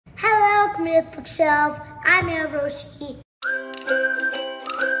welcome to this bookshelf. I'm Roshi.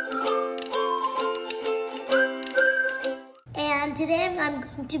 And today I'm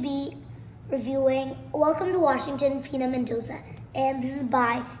going to be reviewing Welcome to Washington, Fina Mendoza. And this is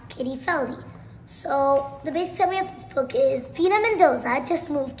by Felde. So the basic summary of this book is Fina Mendoza just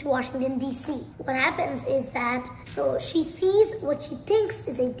moved to Washington, D.C. What happens is that, so she sees what she thinks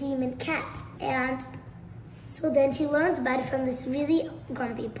is a demon cat. And so then she learns about it from this really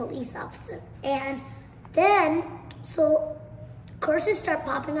grumpy police officer. And then, so curses start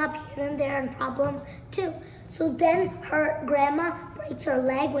popping up here and there and problems too. So then her grandma breaks her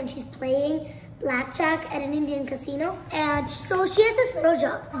leg when she's playing blackjack at an Indian casino. And so she has this little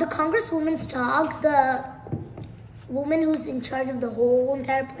job. The congresswoman's dog, the woman who's in charge of the whole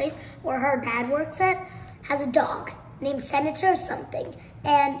entire place where her dad works at, has a dog named Senator something.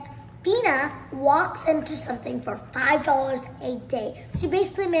 And Fina walks into something for $5 a day. So she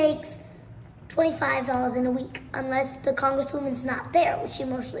basically makes $25 in a week, unless the congresswoman's not there, which she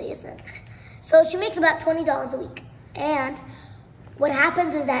mostly isn't. So she makes about $20 a week. And what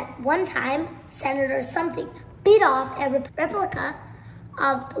happens is that one time, Senator something bit off a replica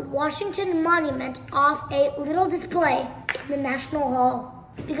of the Washington Monument off a little display in the National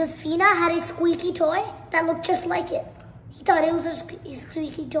Hall because Fina had a squeaky toy that looked just like it. He thought it was a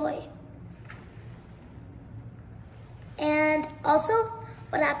squeaky toy. And also,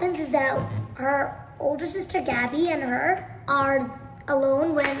 what happens is that her older sister Gabby and her are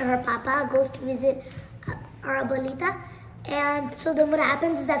alone when her papa goes to visit our abuelita. And so then what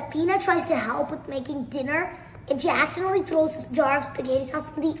happens is that Fina tries to help with making dinner and she accidentally throws this jar of spaghetti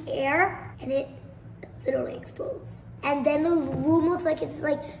sauce in the air and it literally explodes. And then the room looks like it's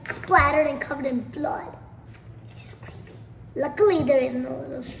like splattered and covered in blood. It's just creepy. Luckily, there is no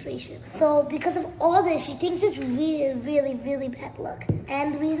illustration. So because of all this, she thinks it's really, really, really bad luck.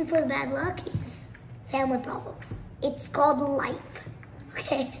 And the reason for the bad luck is family problems. It's called life,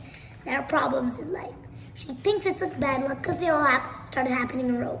 okay? There are problems in life. She thinks it's like bad luck because they all started happening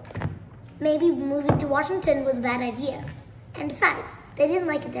in a row. Maybe moving to Washington was a bad idea. And besides, they didn't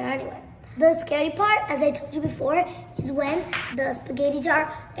like it there anyway. The scary part, as I told you before, is when the spaghetti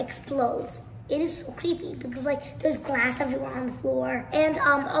jar explodes. It is so creepy because like there's glass everywhere on the floor. And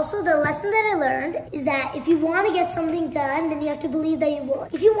also the lesson that I learned is that if you want to get something done, then you have to believe that you will.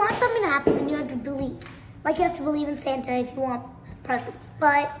 If you want something to happen, then you have to believe. Like you have to believe in Santa if you want presents.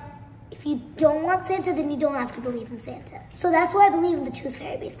 But if you don't want Santa, then you don't have to believe in Santa. So that's why I believe in the Tooth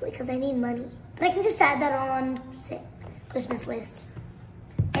Fairy, basically, because I need money. But I can just add that on Christmas list.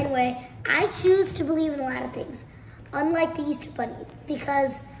 Anyway, I choose to believe in a lot of things, unlike the Easter Bunny,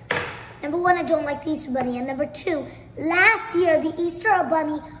 because number one, I don't like the Easter Bunny, and number two, last year the Easter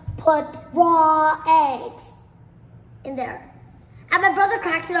Bunny put raw eggs in there. And my brother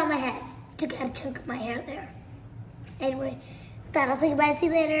cracked it on my head. Took out a chunk of my hair there. Anyway, with that, I'll say goodbye and see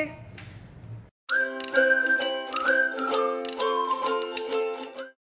you later.